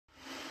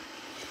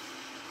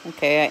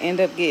Okay, I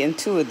end up getting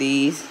 2 of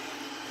these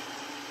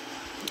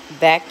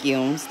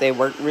vacuums. They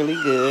work really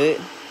good.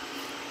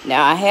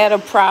 Now, I had a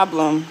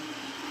problem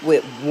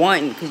with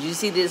one, because you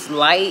see this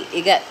light,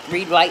 it got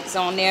 3 lights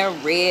on there,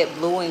 red,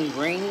 blue, and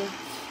green.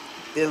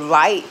 The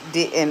light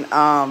didn't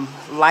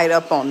light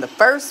up on the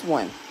first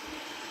one,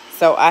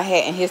 so I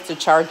hadn't hit the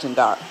charging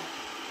dock,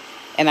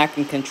 and I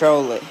can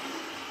control it.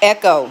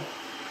 Echo,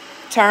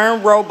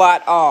 turn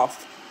robot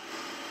off.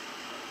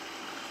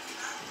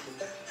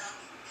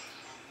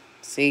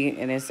 See,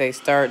 and it says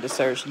start the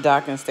search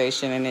docking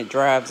station, and it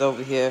drives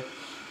over here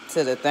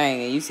to the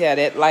thing, and you see how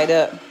that light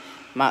up?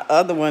 My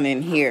other one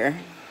in here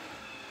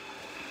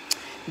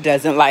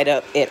doesn't light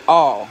up at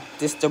all.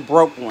 This the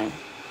broke one.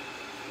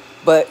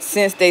 But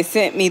since they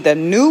sent me the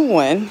new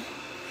one,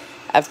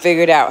 I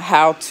figured out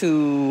how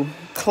to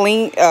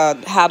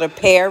how to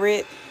pair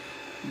it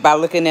by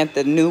looking at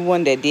the new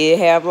one that did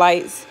have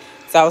lights.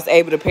 So I was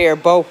able to pair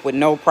both with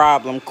no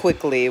problem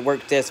quickly. It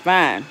worked just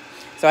fine.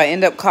 So I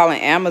ended up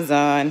calling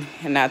Amazon,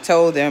 and I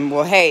told them,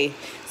 well, hey,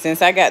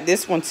 since I got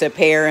this one to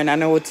pair and I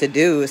know what to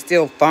do, it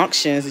still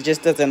functions. It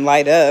just doesn't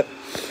light up,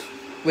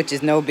 which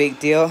is no big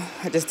deal.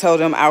 I just told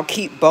them I'll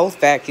keep both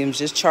vacuums.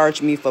 Just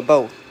charge me for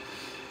both.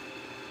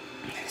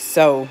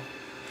 So,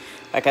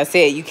 like I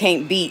said, you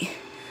can't beat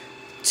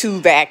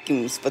 2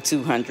 vacuums for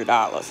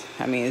 $200.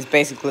 I mean, it's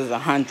basically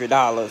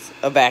 $100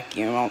 a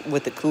vacuum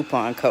with the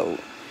coupon code.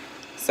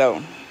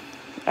 So,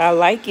 I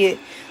like it.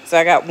 So,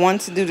 I got one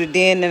to do the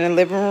den in the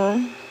living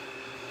room.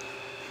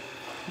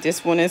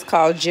 This one is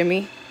called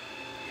Jimmy.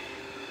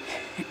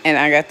 And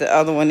I got the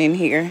other one in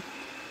here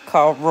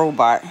called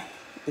Robot.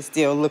 It's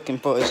still looking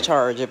for its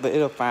charger, but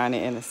it'll find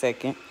it in a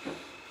second.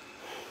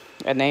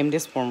 I named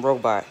this one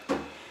Robot.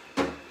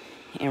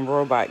 And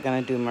Robot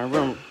gonna do my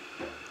room.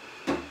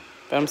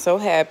 But I'm so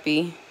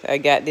happy I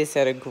got this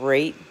at a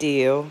great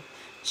deal.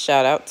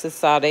 Shout out to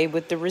Sade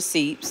with the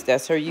receipts.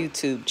 That's her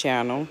YouTube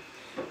channel.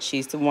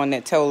 She's the one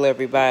that told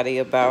everybody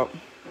about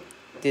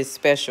this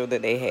special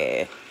that they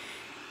had.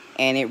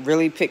 And it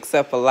really picks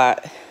up a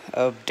lot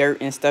of dirt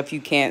and stuff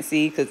you can't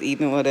see, because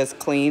even with us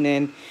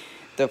cleaning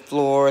the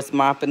floors,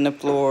 mopping the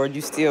floor, you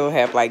still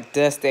have like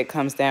dust that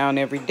comes down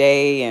every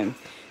day, and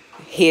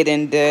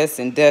hidden dust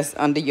and dust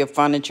under your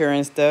furniture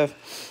and stuff.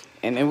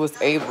 And it was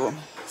able,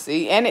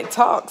 see, and it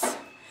talks.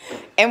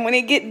 And when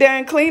it get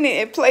done cleaning,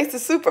 it plays the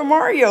Super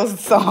Mario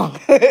song.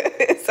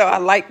 So I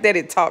like that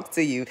it talks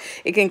to you.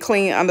 It can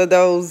clean under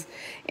those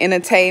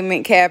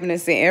entertainment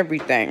cabinets and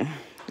everything.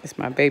 It's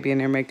my baby in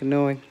there making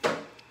noise.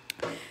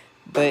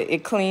 But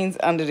it cleans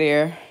under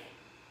there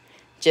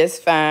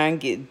just fine.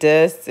 Get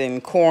dust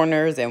and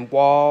corners and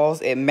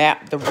walls. It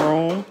mapped the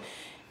room.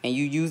 And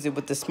you use it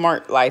with the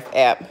Smart Life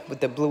app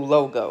with the blue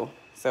logo.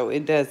 So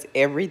it does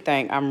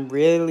everything. I'm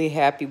really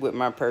happy with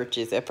my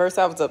purchase. At first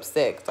I was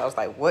upset, because I was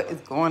like, what is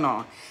going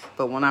on?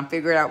 But when I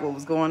figured out what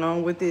was going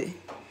on with it,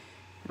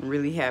 I'm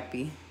really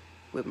happy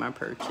with my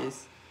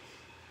purchase.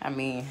 I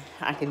mean,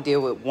 I can deal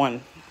with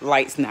one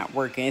light's not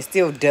working. It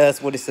still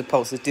does what it's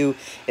supposed to do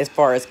as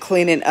far as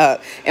cleaning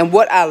up. And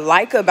what I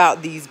like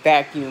about these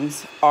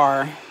vacuums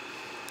are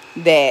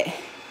that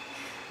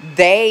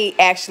they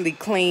actually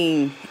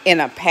clean in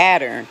a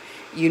pattern.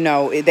 You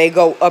know, they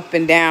go up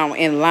and down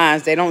in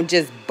lines. They don't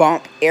just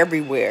bump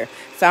everywhere.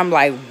 So I'm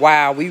like,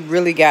 wow, we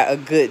really got a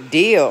good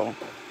deal.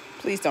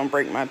 Please don't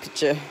break my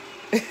picture.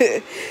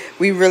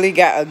 We really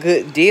got a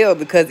good deal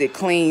because it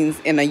cleans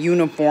in a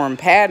uniform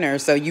pattern,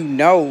 so you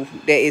know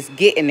that it's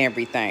getting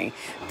everything,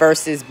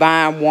 versus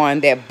buying one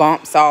that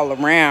bumps all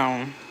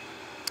around.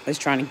 It's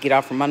trying to get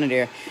off from under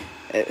there.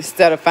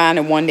 Instead of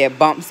finding one that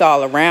bumps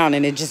all around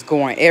and it just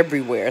going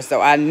everywhere.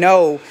 So I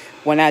know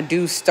when I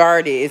do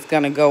start it, it's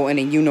going to go in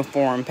a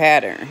uniform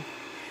pattern.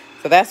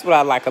 So that's what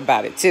I like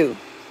about it too.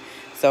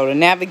 So the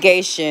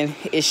navigation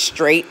is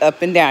straight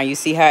up and down. You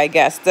see how it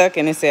got stuck,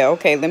 and it said,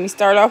 okay, let me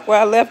start off where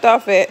I left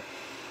off at.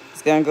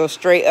 It's going to go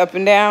straight up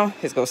and down.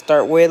 It's going to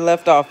start where it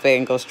left off at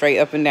and go straight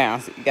up and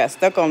down. So it got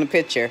stuck on the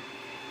picture.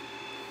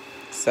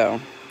 So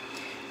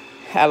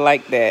I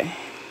like that.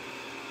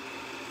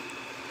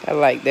 I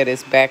like that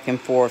it's back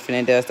and forth and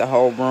it does the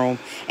whole room.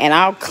 And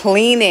I'll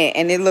clean it,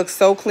 and it looks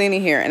so clean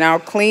in here. And I'll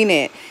clean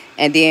it,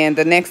 and then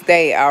the next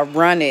day I'll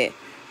run it,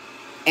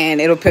 and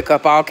it'll pick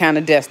up all kind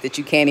of dust that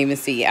you can't even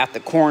see out the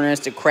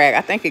corners, the crack.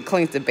 I think it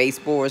cleans the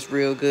baseboards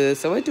real good.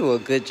 So it do a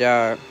good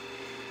job.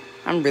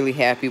 I'm really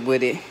happy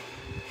with it.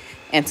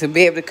 And to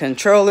be able to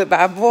control it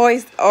by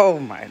voice, oh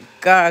my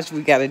gosh,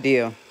 we got a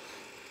deal.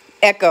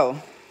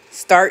 Echo,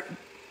 start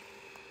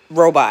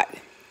Robot.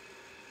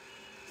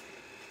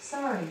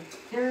 Sorry,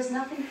 there is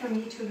nothing for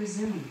me to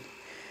resume.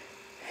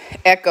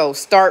 Echo,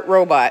 start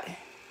Robot.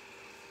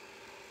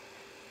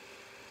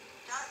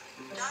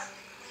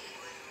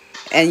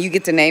 And you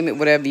get to name it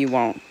whatever you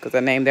want, because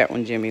I named that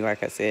one Jimmy,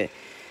 like I said,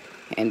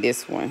 and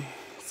this one.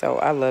 So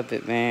I love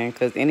it, man,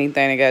 because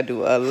anything I got to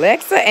do,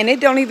 Alexa, and it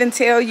don't even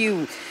tell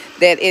you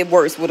that it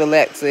works with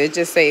Alexa. It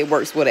just say it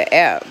works with an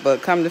app,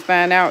 but come to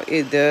find out,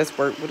 it does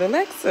work with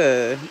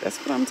Alexa. That's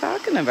what I'm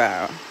talking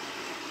about.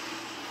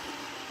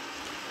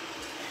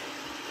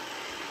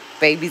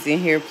 Baby's in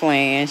here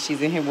playing.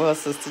 She's in here with her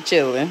sister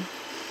chilling.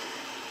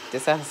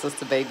 This how her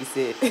sister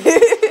babysit.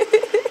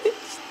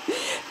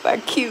 My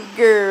cute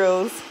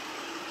girls.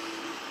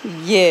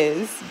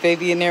 Yes,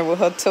 baby in there with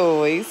her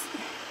toys.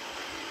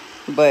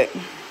 But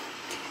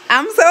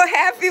I'm so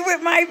happy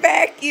with my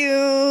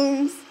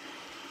vacuums.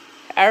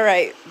 All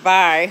right,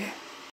 bye.